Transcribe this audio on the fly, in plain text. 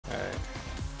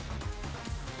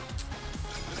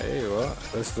Hey, well,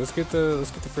 let's get the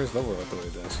first level out the way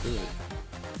then. Screw it.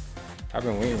 I've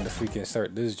been waiting to freaking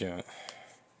start this joint.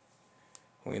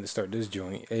 Waiting to start this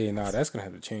joint. Hey, nah, that's gonna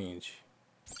have to change.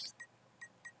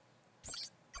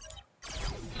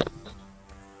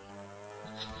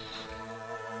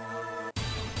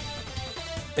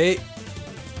 Hey,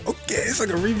 okay, it's like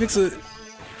a remix of.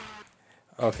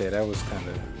 Okay, that was kind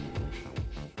of.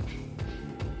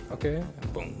 Okay.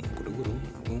 Boom. Boom.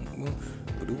 Boom. Boom.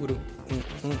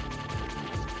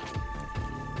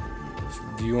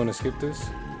 Do you want to skip this?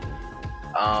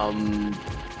 I'll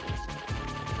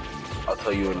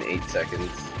tell you in 8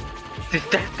 seconds. Did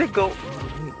that thing go?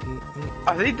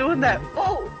 Are they doing that?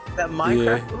 Oh, that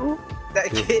Minecraft move?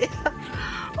 That kid?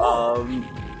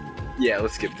 Yeah,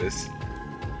 let's skip this.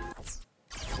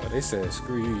 Oh, they said,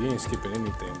 screw you, you ain't skipping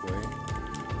anything, boy.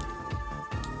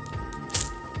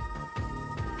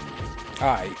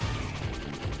 Alright.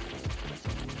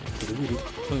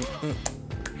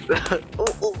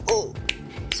 Oh.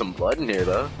 Some blood in here,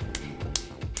 though.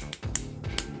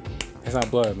 That's not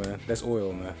blood, man. That's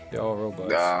oil, man. They're all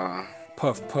robots.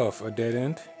 Puff, puff, a dead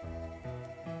end.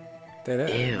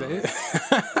 Ew.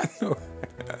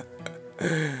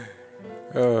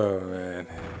 Oh, man.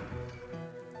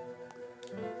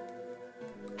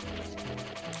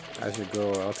 I should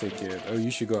go. I'll take care of. Oh,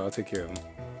 you should go. I'll take care of him.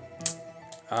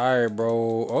 Alright, bro.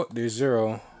 Oh, there's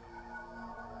Zero.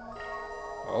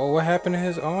 Oh, what happened to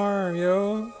his arm,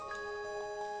 yo?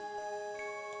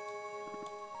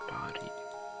 Body.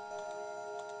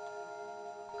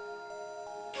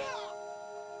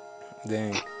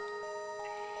 Dang.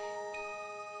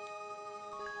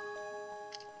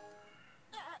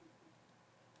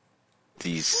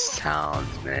 These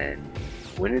sounds, man.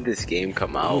 When did this game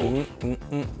come out?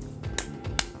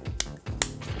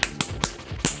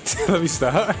 Let me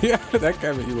stop. Yeah, that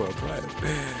can't make you want to play.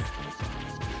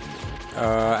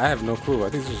 I have no clue. I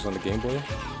think this was on the Game Boy.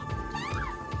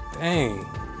 Dang.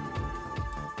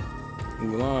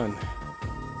 Mulan.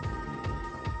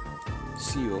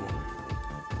 Seal.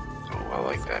 Oh, I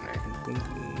like that name.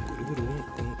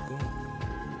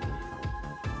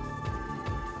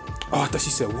 Oh, I thought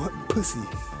she said, what? Pussy.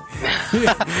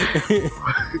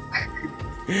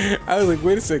 I was like,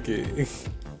 wait a second.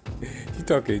 You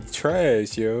talking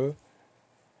trash, yo.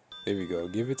 There we go.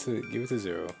 Give it to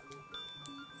Zero.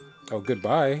 Oh,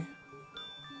 goodbye.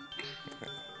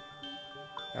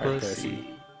 Alright, Cassie.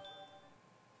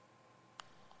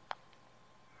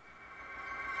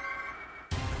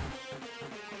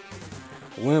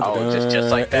 Oh, just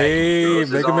like that. Hey,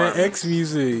 Mega Man X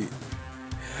music.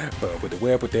 With the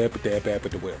web, with that, with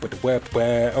the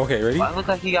web. Okay, ready? Well, I look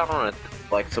like he got on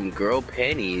like some girl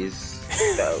panties.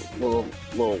 That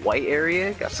little white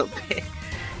area. Got some.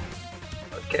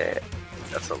 Okay.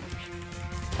 Got some.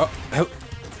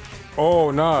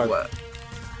 Oh, nah. What?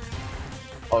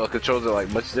 Oh, the controls are like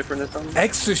much different or something?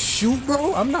 X to shoot,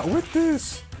 bro? I'm not with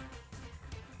this.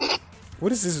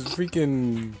 What is this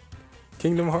freaking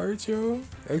Kingdom Hearts, yo?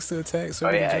 X to attack, Oh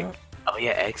yeah. jump? Oh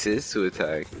yeah, X is to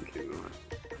attack.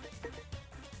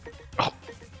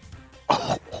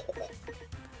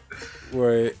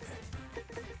 Wait.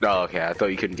 Oh, okay. I thought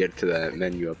you couldn't get to that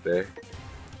menu up there.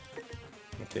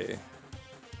 Okay.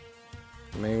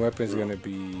 Main weapon is gonna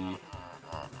be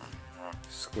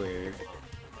square.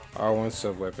 R1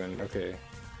 sub weapon. Okay.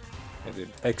 And then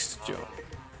X jump.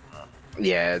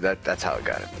 Yeah, that's how it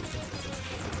got it.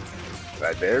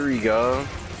 Right, there we go.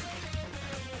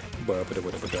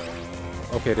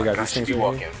 Okay, they got these things right right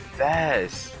walking here.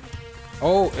 fast.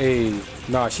 Oh, hey.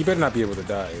 Nah, she better not be able to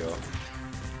die, yo.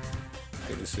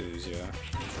 Okay, this is, yeah.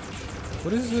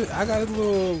 What is it? I got a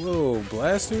little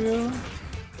blaster, yo.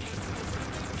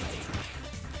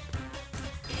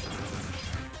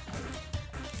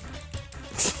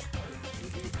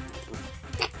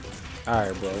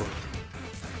 Alright, bro.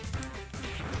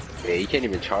 Yeah, you can't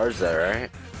even charge that,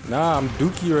 right? Nah, I'm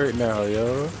dookie right now,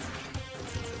 yo.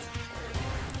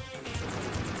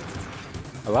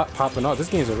 A lot popping off. This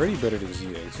game's already better than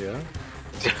ZX, yeah?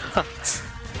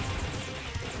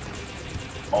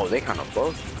 Oh, they kind of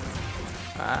close.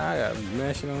 I got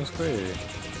mashing on square.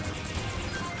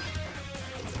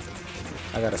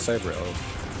 I got a cyber elf.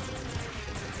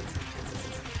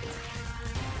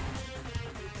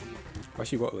 Why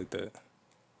she walk like that?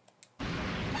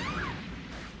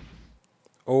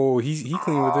 Oh, he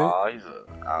clean with it. He's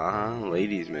a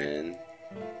ladies man.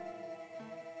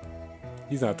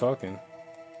 He's not talking.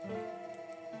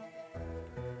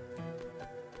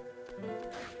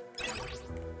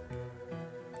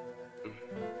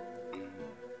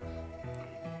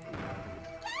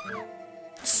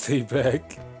 Stay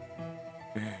back.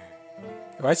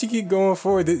 Why she keep going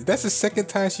forward? That's the second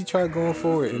time she tried going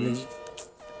forward, and then.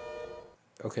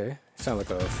 Okay, sound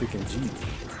like a freaking Jeep,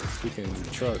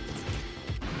 freaking truck.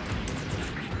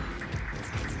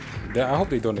 I hope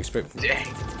they don't expect me. Dang.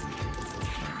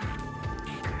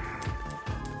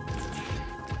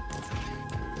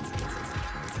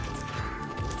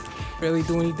 Barely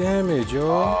do any damage, yo.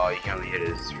 Oh, you can only hit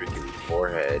his freaking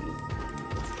forehead.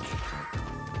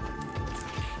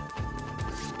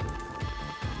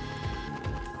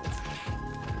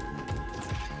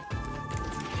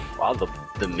 Wow,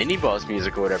 the mini boss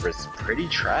music or whatever is pretty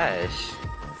trash.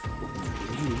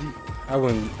 I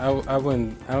wouldn't. I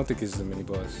don't think it's the mini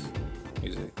boss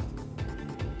music.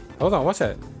 Hold on, what's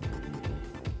that?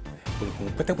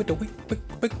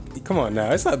 Come on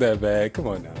now, it's not that bad. Come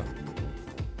on now,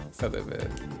 it's not that bad.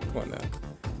 Come on now.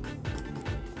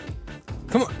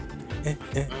 Come on.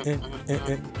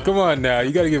 Come on now,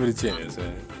 you gotta give it a chance,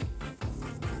 man.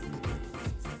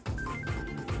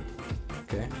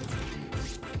 Okay.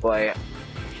 But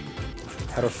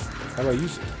How do I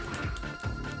use it?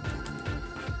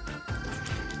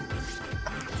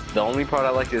 the only part I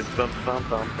like is bum bum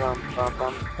bum bum bum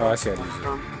bum. Oh, I see how to use it.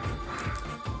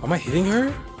 Am I hitting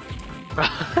her?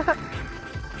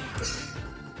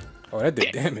 Oh, that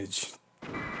did damage.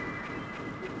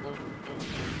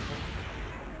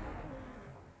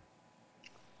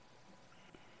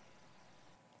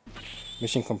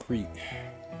 Mission complete.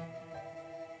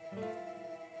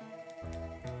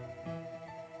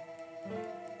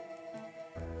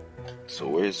 So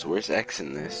where's X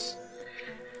in this?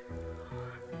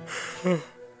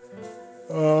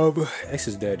 X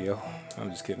is dead, yo.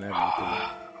 I'm just kidding. My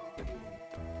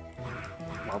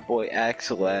boy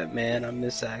Axel, man, I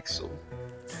miss Axel.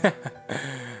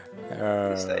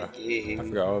 It's that I game.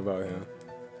 forgot all about him.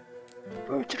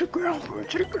 Burn to the ground, burn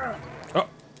to the ground. Oh,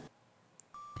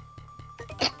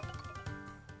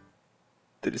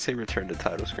 Did it say return to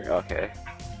title screen? Okay.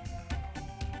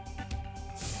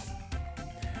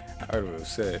 I would have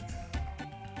said.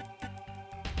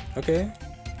 Okay.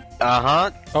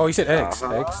 Uh-huh. Oh, he said X.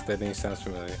 X. That name sounds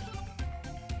familiar.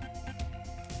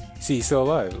 See, he's still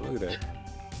alive. Look at that.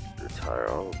 Retire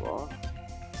all the ball.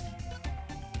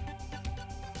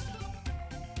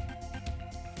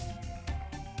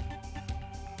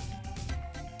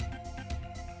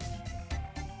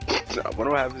 I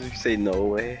wonder what happens if you say no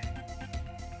way.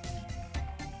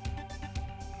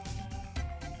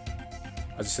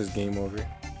 I just says game over.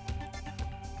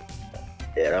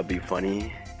 Yeah, that'd be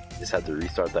funny. Just have to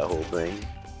restart that whole thing.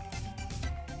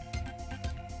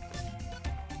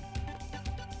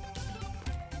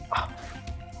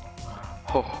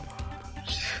 Oh,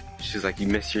 she's like, you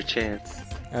missed your chance.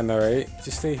 I know, right?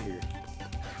 Just stay here.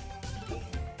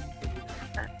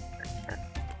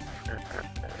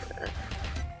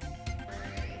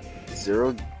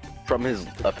 Zero, from his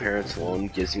appearance alone,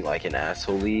 gives me like an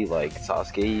asshole-y, like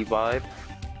Sasuke vibe.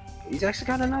 He's actually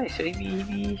kind of nice. He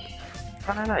be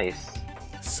kind of nice.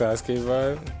 Sasuke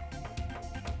vibe.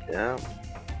 Yeah,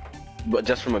 but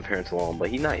just from appearance alone. But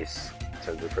he nice in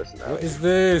terms of personality. What is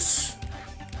this?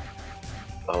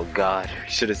 Oh God,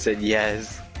 should have said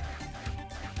yes.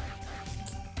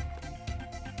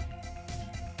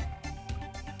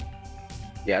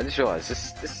 Yeah, I just realized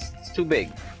this is too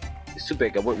big. It's too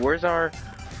big. Where's our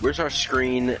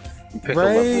screen? Pick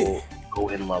Right? a level, go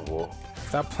in level.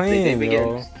 Stop playing,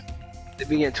 yo. They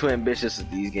be getting too ambitious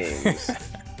with these games.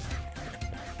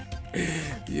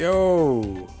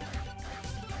 Yo.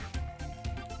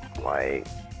 Like,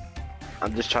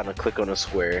 I'm just trying to click on a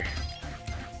square.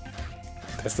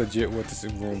 That's legit what this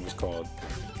room was called.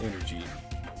 Energy.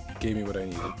 Gave me what I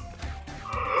needed.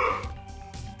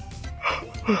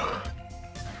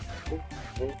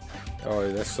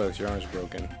 Oh, that sucks. Your arm's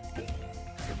broken.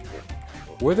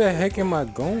 Where the heck am I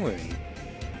going?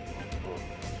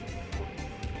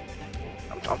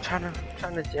 I'm trying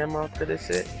to jam out to this.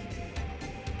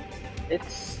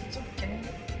 It's okay.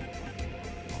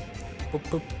 Boop,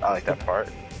 boop. I like that part.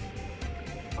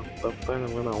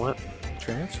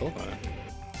 Trance? Hold on.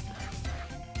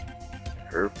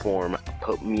 Her form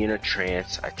put me in a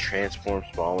trance. I transform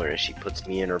smaller and she puts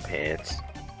me in her pants.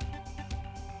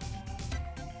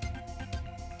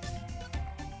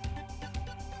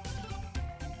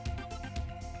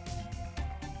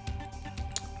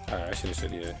 Alright, I should have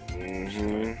said yeah.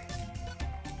 Mm-hmm.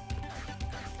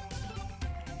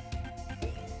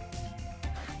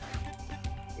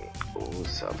 Oh,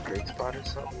 upgrade spot or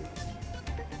something?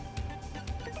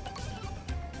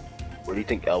 What do you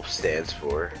think ELF stands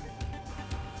for?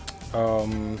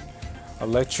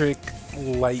 Electric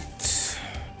light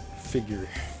figure.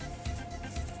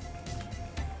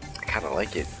 I kind of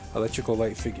like it. Electrical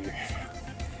light figure.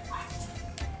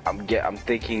 I'm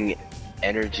thinking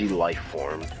energy life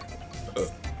form.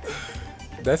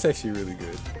 That's actually really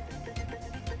good.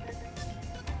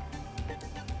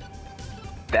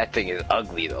 That thing is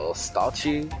ugly though.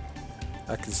 Starchy.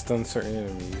 I can stun certain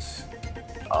enemies.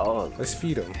 Oh, Let's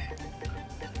feed them.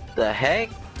 the heck?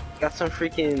 Got some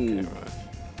freaking Camera.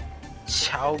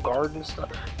 Chow Garden stuff.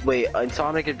 Wait, in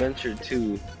Sonic Adventure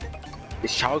 2,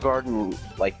 is Chow Garden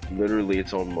like literally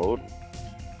its own mode?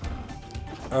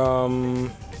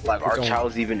 Like, are Its own.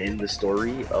 chows even in the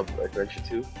story of Adventure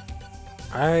 2?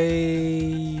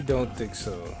 I don't think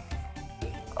so.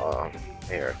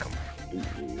 Here,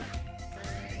 completely.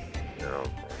 No,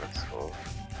 let's go.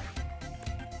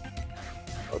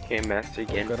 Okay, Master Oh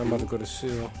again. god, I'm about to go to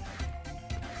Seal.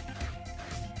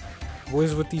 What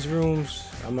is with these rooms?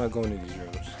 I'm not going to these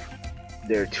rooms.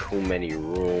 There are too many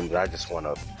rooms. I just want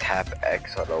to tap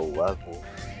X on a level.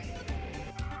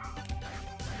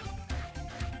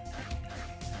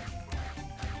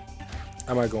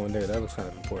 I might go in there. That looks kind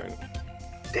of important.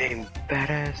 Dang,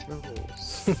 badass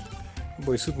nose.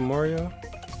 Boy, Super Mario.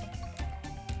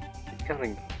 It's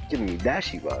kind of giving me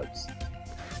Dashy vibes.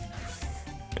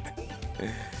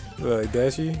 Like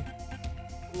Dashy.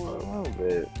 A little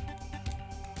bit.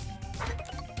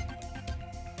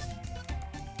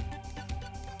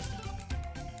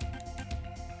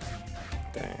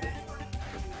 Dang.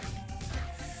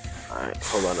 Alright,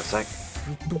 hold on a sec.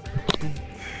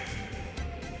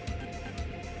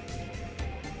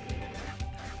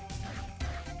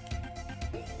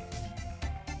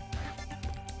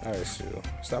 Alright, Sue.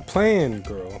 Stop playing,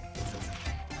 girl.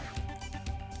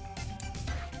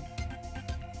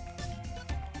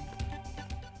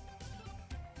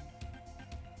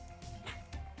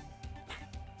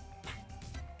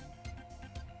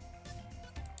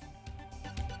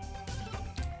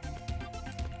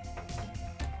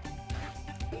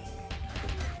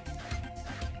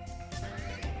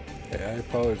 Hey, I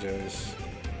apologize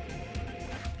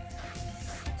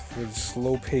for the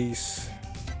slow pace.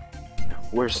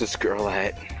 Where's this girl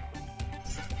at?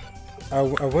 I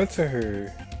went to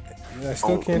her. And I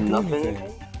still can't do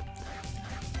anything.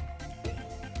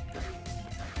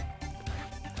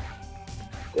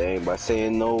 Dang, by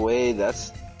saying no way,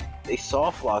 that's... They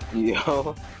soft locked you,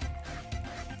 yo.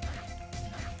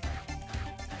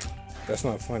 That's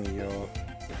not funny, yo.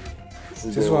 This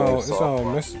is This is their why I way don't, of this is why I soft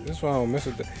don't mess. locking. This is why I don't mess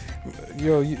with that.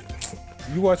 Yo,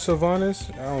 you watch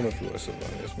Sylvanas? I don't know if you watch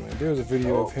Sylvanas, man. There was a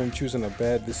video of him choosing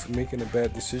making a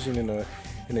bad decision in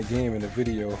a game in a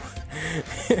video.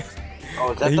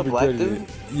 Oh, is that the black dude?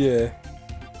 Yeah.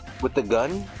 With the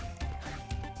gun?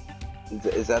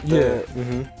 Is that Yeah. the...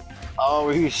 Mm-hmm. Oh,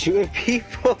 where he was shooting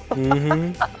people?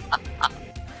 Mm-hmm.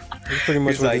 That's pretty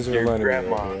much He's what like, this your reminded me of.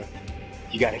 grandma. Yeah.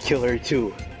 You gotta kill her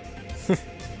too. You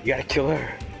gotta kill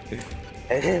her.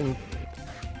 And him.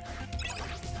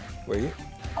 Wait.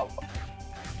 Oh,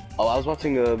 I was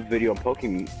watching a video on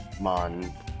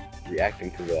Pokemon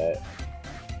reacting to that.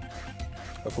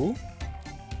 Of who?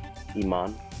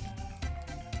 Iman.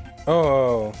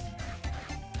 Oh.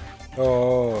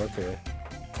 Oh, okay.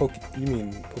 You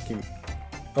mean Pokemon?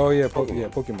 Oh yeah,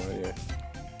 Pokemon. Yeah.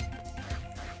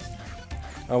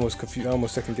 I almost confused. I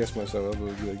almost second guessed myself. I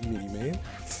was like, "You mean E-Man?"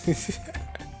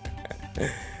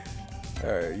 All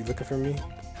right, you looking for me?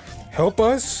 Help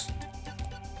us, Are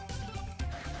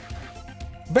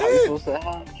we babe. supposed to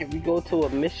have? Can we go to a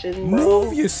mission, bro?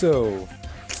 Move yourself.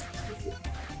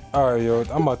 All right, yo.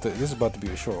 This is about to be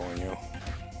a short one, yo.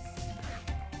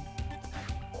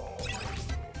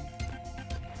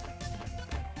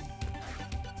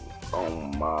 Oh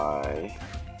my.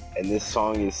 And this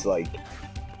song is like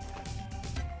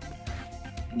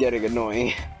getting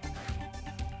annoying.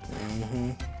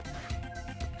 Mm-hmm.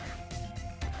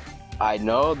 I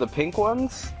know the pink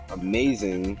ones,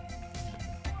 amazing.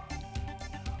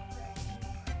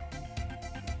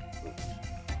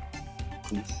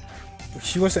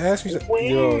 She wants to ask me.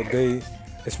 Yo,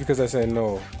 It's because I said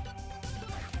no.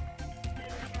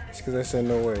 It's because I said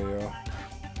no way, yo.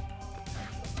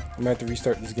 I'm gonna have to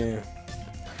restart this game.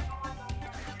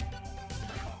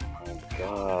 Oh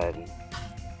god.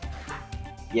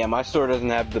 Yeah, my store doesn't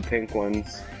have the pink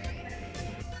ones.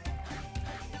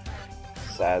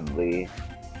 Sadly.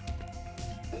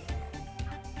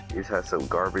 These have some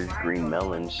garbage green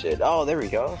melon shit. Oh, there we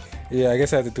go. Yeah, I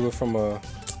guess I have to do it from a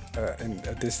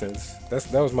distance. That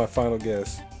was my final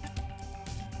guess.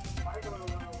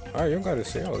 All right, you don't gotta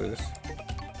say all this.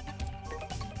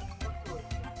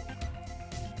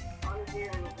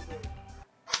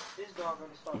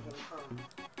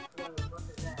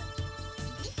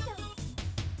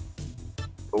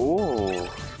 Ooh.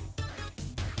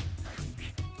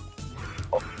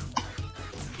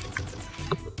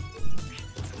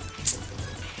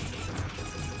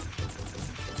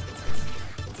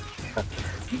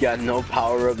 got no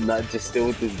power up, not just still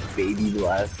with this baby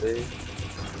blaster.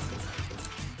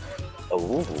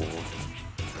 Oh.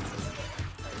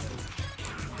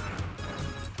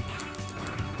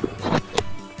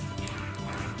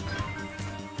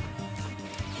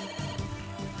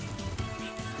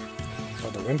 Oh,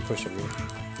 the wind pushing me.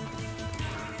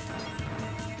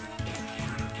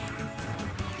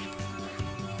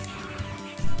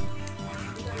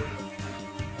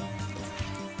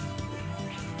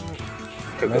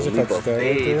 Imagine if I just died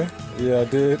right there. Yeah, I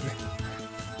did.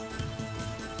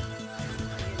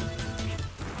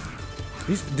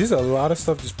 There's a lot of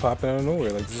stuff just popping out of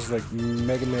nowhere. Like this is like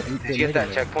Mega Man 8. Did you get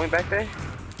that checkpoint back there?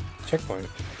 Checkpoint.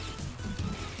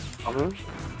 I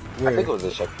think it was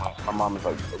a checkpoint. My mom is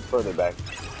like further back.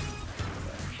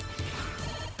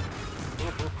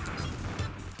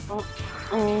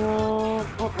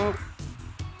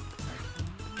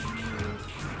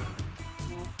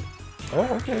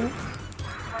 Oh, okay.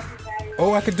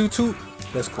 Oh, I could do two.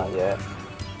 That's cool. Yeah.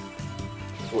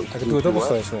 I could do a double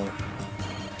slash now.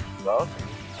 Well,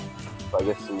 I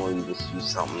guess the more you just use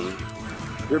something.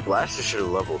 Your blaster should have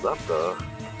leveled up though.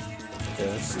 Yeah,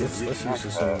 let's use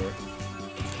this somewhere.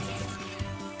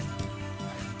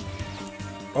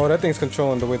 Oh, that thing's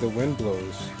controlling the way the wind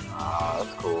blows. Ah,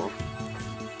 that's cool.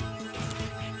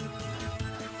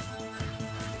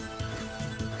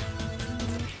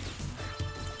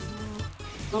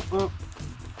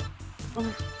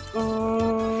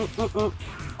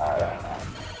 Alright.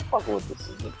 Fucking with this.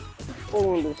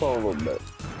 Pulling this on a little bit.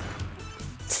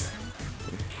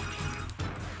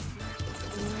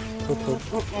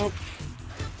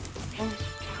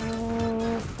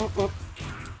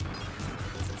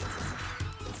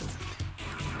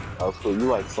 Oh, so you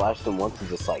like slashed him once and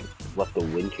just like let the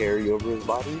wind carry over his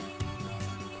body?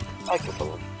 I like this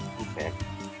one. Okay.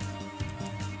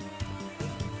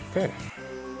 Okay.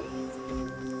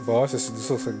 Boss, this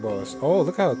looks like boss. Oh,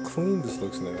 look how clean this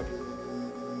looks now.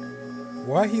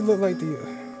 Why he look like the?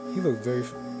 He looked very.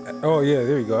 Oh yeah,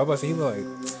 there you go. I was about to say he look like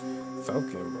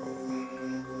Falcon, bro.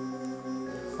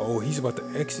 Oh, he's about to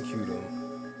execute him.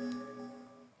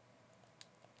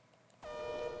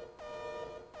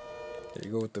 There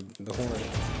you go with the horn.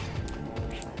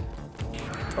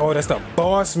 Oh, that's the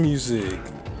boss music.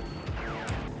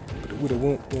 Yeah,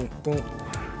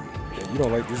 you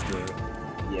don't like this game.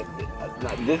 Yeah,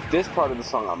 this part of the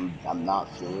song I'm not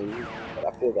feeling, but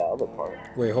I feel that other part.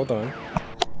 Wait, hold on.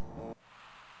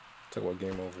 Talk about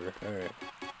game over.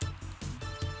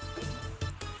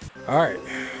 All right.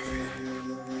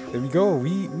 There we go.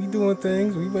 We doing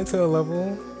things. We went to a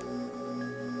level.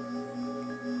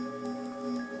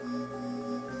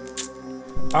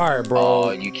 All right, bro.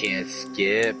 Oh, you can't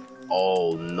skip.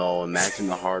 Oh no! Imagine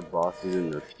the hard bosses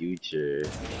in the future.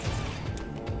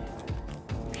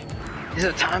 Is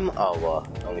it time? Oh well,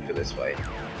 only for this fight.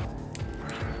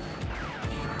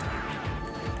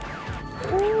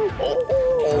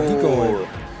 Oh, he going.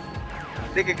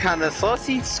 Nigga kinda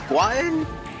saucy, squatting.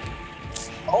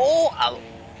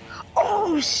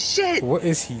 Oh shit! What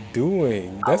is he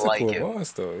doing? That's like a cool him.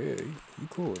 boss though. Yeah, he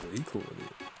cool with it. He cool with it.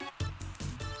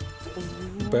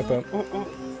 Bam.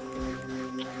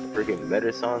 Freaking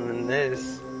better song than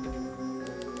this.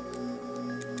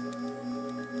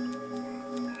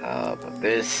 But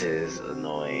this is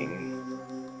annoying.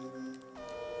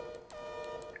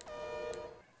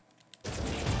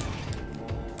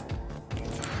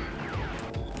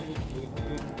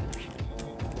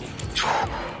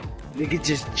 Nigga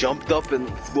just jumped up and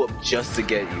flew up just to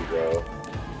get you, bro.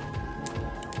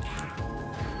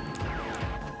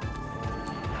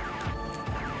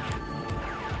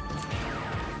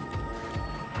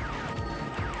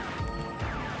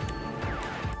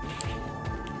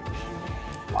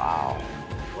 Wow.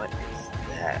 What is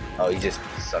that? Oh, you just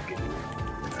sucking.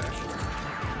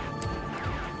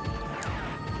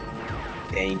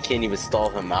 And you can't even stall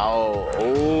him out.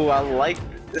 Oh, I like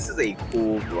this. Is a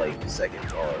cool, like, second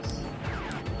boss.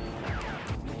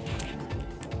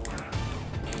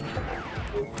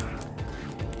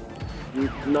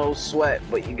 No sweat,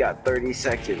 but you got 30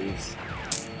 seconds.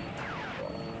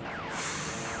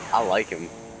 I like him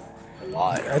a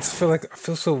lot. I just feel like I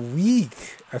feel so weak.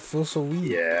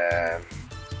 Yeah.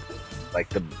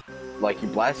 Like your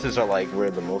blasters are like where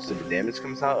the most of the damage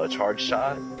comes out. A charge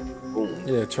shot. Boom.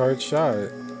 Yeah, charge shot.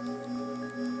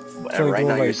 And right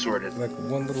now you're sort of like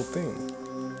one little thing.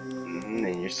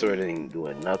 And you're sort of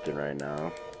doing nothing right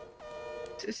now.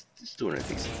 Just doing a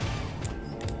decent.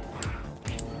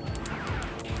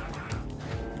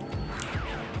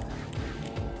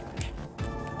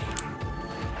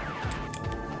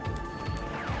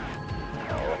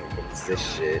 Oh, let me fix this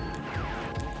shit.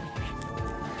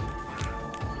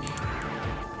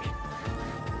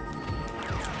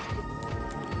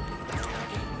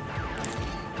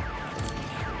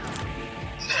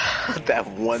 That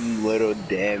one little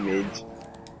damage.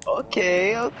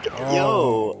 Okay, okay.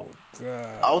 Yo, Oh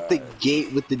out the god.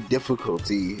 gate with the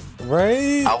difficulty.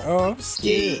 Right? Out Oh, the I'm gate.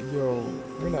 scared. Yo,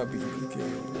 we're not beating this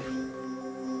game.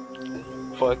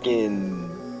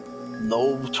 Fucking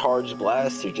no charge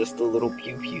blaster, just the little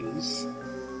pew pews.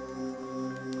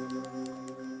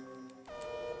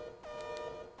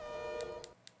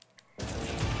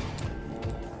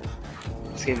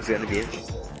 This game's gonna be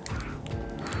interesting.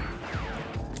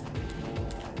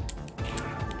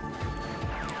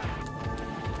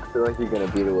 I feel like you're gonna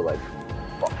beat it with like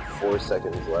 4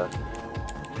 seconds left.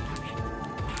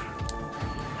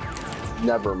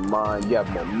 Never mind, you have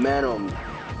momentum.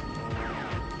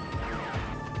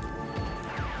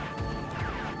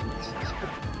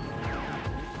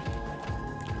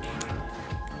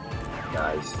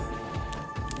 Nice.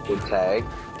 Good tag.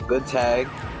 Good tag.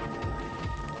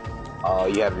 Oh,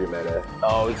 you have your meta.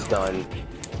 Oh, it's done.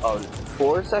 Oh,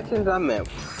 4 seconds? I meant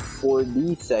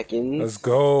 40 seconds. Let's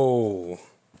go.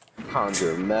 Found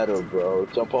your meta, bro.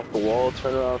 Jump off the wall,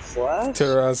 turn around, slash.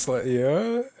 Turn around,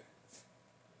 yeah.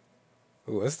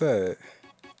 Ooh, what's that?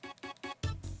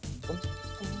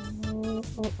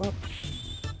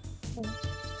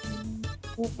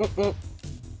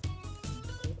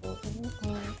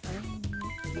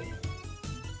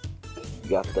 You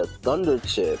got the thunder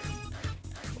chip.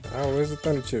 Oh, where's the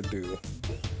thunder chip do?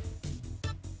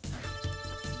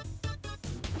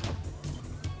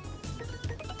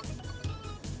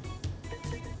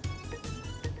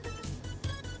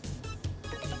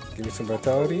 Give me some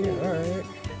vitality. All right.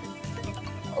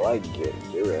 I like it.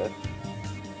 You're right.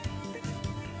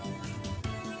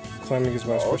 Climbing is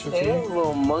my specialty. Okay,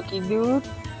 little monkey dude.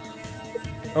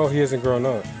 Oh, he hasn't grown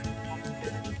up.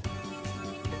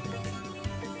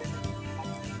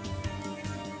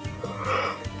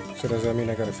 So does that mean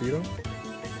I gotta feed him?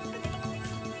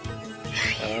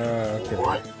 Ah, okay.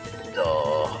 What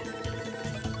the?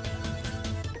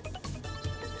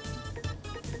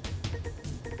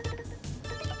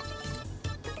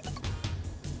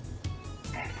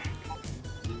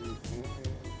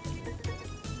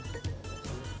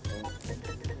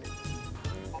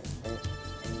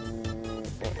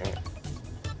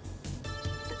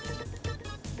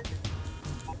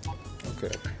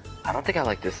 Okay. I don't think I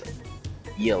like this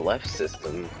ELF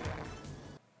system.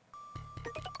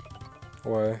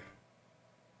 Why?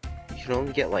 You can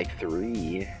only get like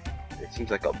 3. It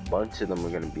seems like a bunch of them are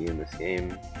gonna be in this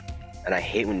game. And I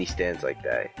hate when he stands like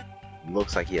that. He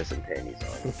looks like he has some panties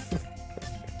on.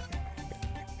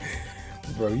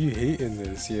 Bro, you hating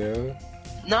this, yo.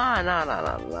 Nah.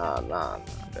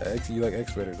 You like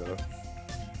X better though.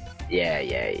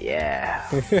 Yeah.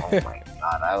 Oh my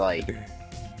god, I like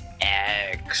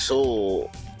Axel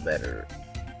better.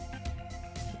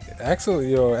 Axel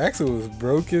was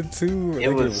broken too. It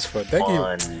was fun. That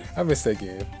game, I missed that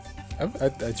game.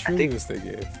 I truly missed that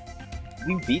game.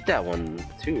 We beat that one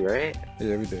too, right?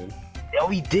 Yeah, we did. Yeah,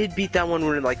 we did beat that one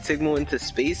where like Sigma into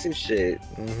space and shit.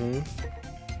 Mm-hmm.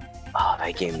 Oh,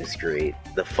 that game is great.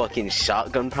 The fucking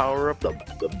shotgun power up, the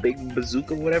big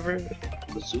bazooka, whatever.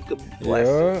 Bazooka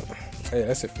blaster. Yeah. Hey,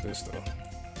 that's it for this though.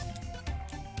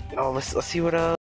 Oh, let's see what